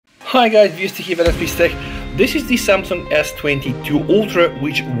Hi guys, Viewstick here at Tech. This is the Samsung S22 Ultra,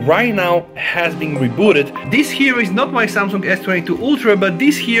 which right now has been rebooted. This here is not my Samsung S22 Ultra, but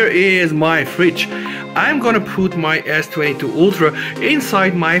this here is my fridge. I'm gonna put my S22 Ultra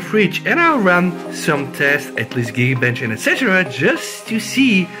inside my fridge and I'll run some tests, at least Geekbench and etc., just to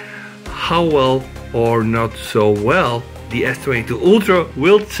see how well or not so well the S22 Ultra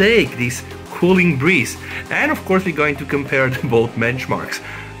will take this cooling breeze. And of course we're going to compare both benchmarks.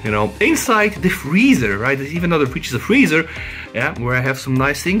 You know, inside the freezer, right? There's even though the fridge is a freezer, yeah, where I have some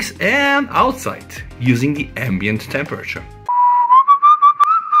nice things, and outside using the ambient temperature.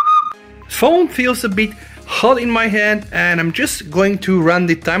 Phone feels a bit hot in my hand, and I'm just going to run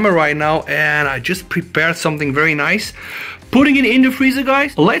the timer right now, and I just prepared something very nice. Putting it in the freezer,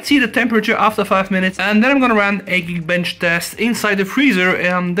 guys. Let's see the temperature after 5 minutes, and then I'm gonna run a Geekbench test inside the freezer,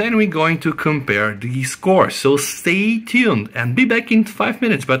 and then we're going to compare the scores. So stay tuned and be back in 5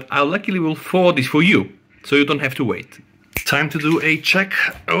 minutes, but I luckily will forward this for you, so you don't have to wait. Time to do a check.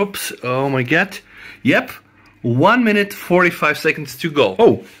 Oops, oh my god. Yep, 1 minute 45 seconds to go.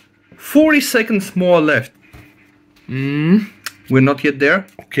 Oh, 40 seconds more left. We're not yet there.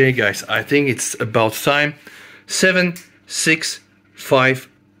 Okay guys, I think it's about time. 7, 6, 5,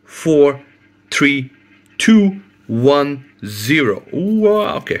 4, 3, 2, 1, 0. Ooh,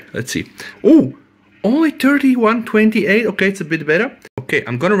 okay, let's see. Oh, only 31.28. Okay, it's a bit better. Okay,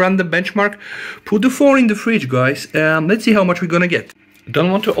 I'm gonna run the benchmark. Put the phone in the fridge, guys. Let's see how much we're gonna get.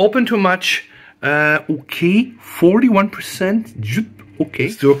 Don't want to open too much. Okay, 41%. Okay,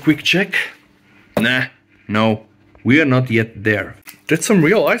 let's do a quick check. Nah, no, we are not yet there. That's some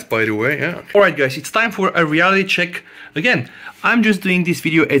real ice, by the way, yeah. Alright guys, it's time for a reality check. Again, I'm just doing this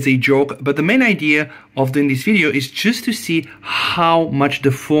video as a joke, but the main idea of doing this video is just to see how much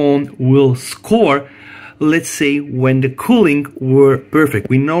the phone will score, let's say, when the cooling were perfect.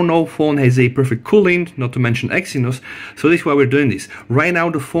 We know no phone has a perfect cooling, not to mention Exynos, so this is why we're doing this. Right now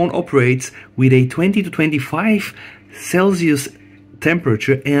the phone operates with a 20 to 25 Celsius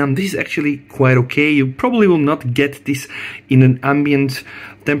temperature, and this is actually quite okay. You probably will not get this in an ambient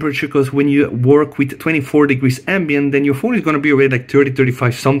temperature, because when you work with 24 degrees ambient, then your phone is going to be already like 30,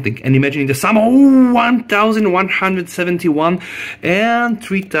 35 something. And imagine in the summer, 1171 and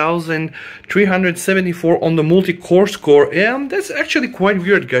 3374 on the multi-core score. And that's actually quite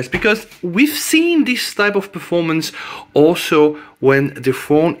weird, guys, because we've seen this type of performance also when the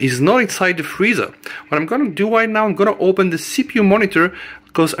phone is not inside the freezer. What I'm going to do right now, I'm going to open the CPU monitor,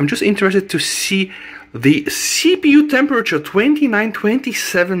 because I'm just interested to see the CPU temperature,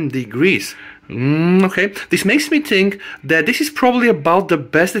 29-27 degrees. Okay, this makes me think that this is probably about the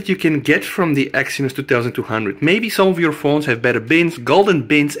best that you can get from the Exynos 2200. Maybe some of your phones have better bins, golden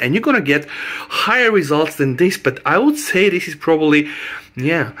bins, and you're gonna get higher results than this, but I would say this is probably,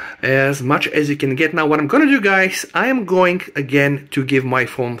 yeah, as much as you can get. Now what I'm gonna do, guys, I am going again to give my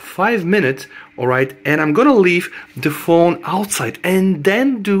phone 5 minutes, alright, and I'm gonna leave the phone outside and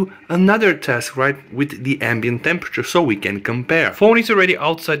then do another test, right, with the ambient temperature so we can compare. Phone is already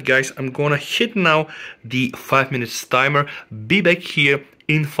outside, guys. I'm gonna hit now the 5 minutes timer. Be back here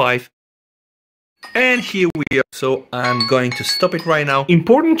in 5. And here we are. So I'm going to stop it right now.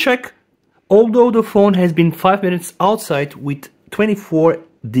 Important check. Although the phone has been 5 minutes outside with 24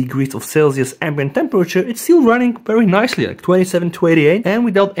 degrees of Celsius ambient temperature, it's still running very nicely, like 27 to 88. And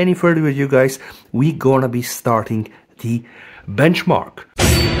without any further ado, guys, we're gonna be starting the benchmark.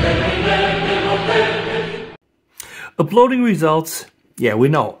 Uploading results. Yeah, we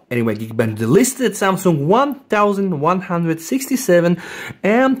know. Anyway, Geekbench listed Samsung 1167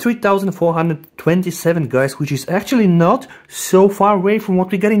 and 3427, guys, which is actually not so far away from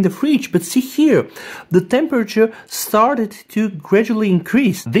what we got in the fridge. But see here, the temperature started to gradually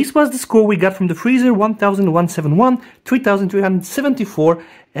increase. This was the score we got from the freezer, 1171, 3374,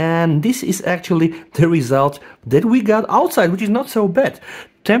 and this is actually the result that we got outside, which is not so bad.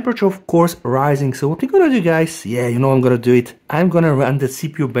 Temperature, of course, rising. So what we're gonna do, guys, yeah, you know I'm gonna do it. I'm gonna run the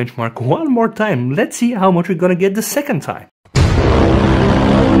CPU benchmark one more time. Let's see how much we're gonna get the second time.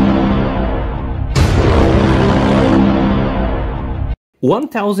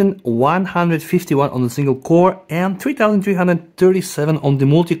 $1,151 on the single core and 3,337 on the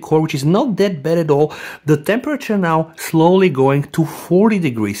multi-core, which is not that bad at all. The temperature now slowly going to 40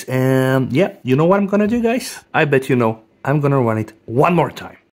 degrees. And yeah, you know what I'm gonna do, guys? I bet you know. I'm gonna run it one more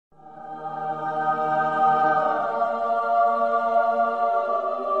time.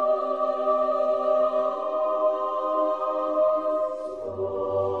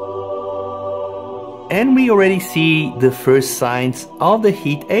 and we already see the first signs of the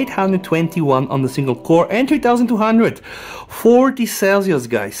heat. 821 on the single core and 3240 Celsius,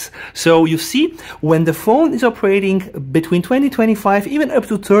 guys. So you see, when the phone is operating between 20, 25, even up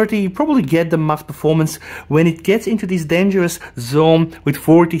to 30, you probably get the max performance. When it gets into this dangerous zone with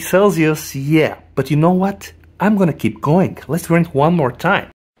 40 Celsius, yeah. But you know what? I'm gonna keep going. Let's run it one more time.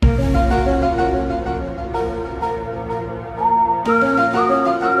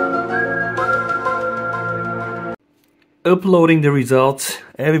 Uploading the results,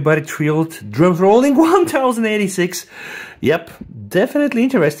 everybody thrilled, drums rolling, 1086. Yep, definitely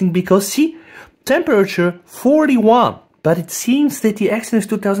interesting, because see, temperature 41, but it seems that the Exynos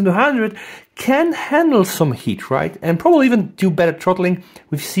 2200 can handle some heat, right? And probably even do better throttling.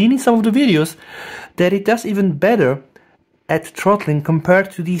 We've seen in some of the videos that it does even better at throttling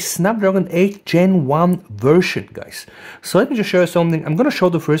compared to the Snapdragon 8 Gen 1 version, guys. So let me just show you something. I'm gonna show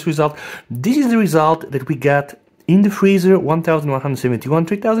the first result. This is the result that we got in the freezer, 1171,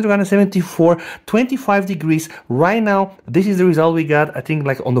 3274, 25 degrees. Right now, this is the result we got, I think,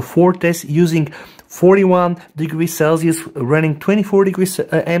 like on the 4th test, using 41 degrees Celsius, running 24 degrees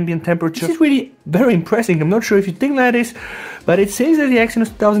ambient temperature. This is really very impressive. I'm not sure if you think that is, but it says that the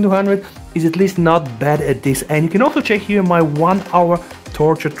Exynos 2200 is at least not bad at this. And you can also check here my 1-hour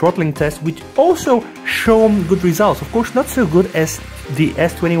torture throttling test, which also shown good results. Of course, not so good as the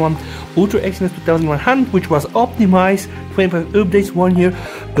S21 Ultra Exynos 2100, which was optimized, 25 updates 1 year,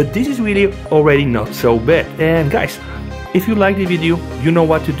 but this is really already not so bad. And guys, if you like the video, you know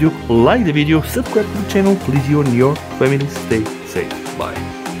what to do. Like the video, subscribe to the channel, please you and your family stay safe.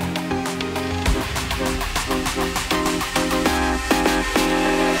 Bye.